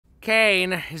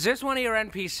Kane, is this one of your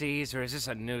NPCs or is this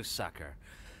a new sucker?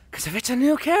 Because if it's a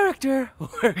new character,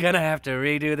 we're gonna have to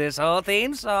redo this whole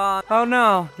theme song. Oh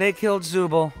no, they killed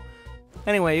Zooble.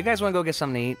 Anyway, you guys wanna go get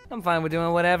something to eat? I'm fine with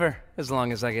doing whatever, as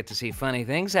long as I get to see funny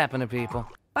things happen to people.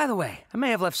 By the way, I may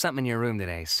have left something in your room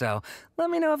today, so let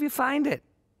me know if you find it.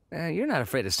 You're not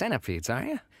afraid of centipedes, are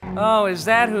you? Oh, is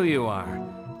that who you are?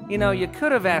 You know, you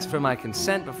could have asked for my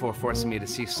consent before forcing me to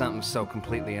see something so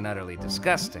completely and utterly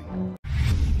disgusting.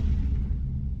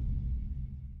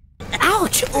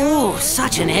 Ouch! Ooh,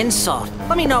 such an insult.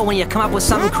 Let me know when you come up with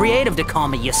something creative to call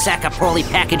me, you sack of poorly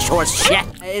packaged horse shit.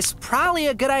 It's probably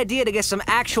a good idea to get some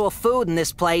actual food in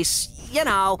this place. You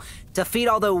know, to feed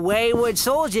all the wayward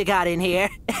souls you got in here.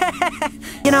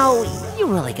 You know, you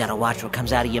really gotta watch what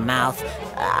comes out of your mouth.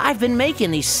 I've been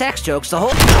making these sex jokes the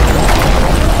whole...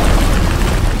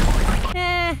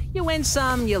 You win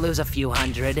some, you lose a few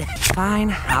hundred.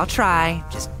 Fine, I'll try.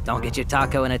 Just don't get your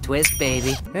taco in a twist,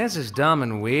 baby. This is dumb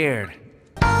and weird.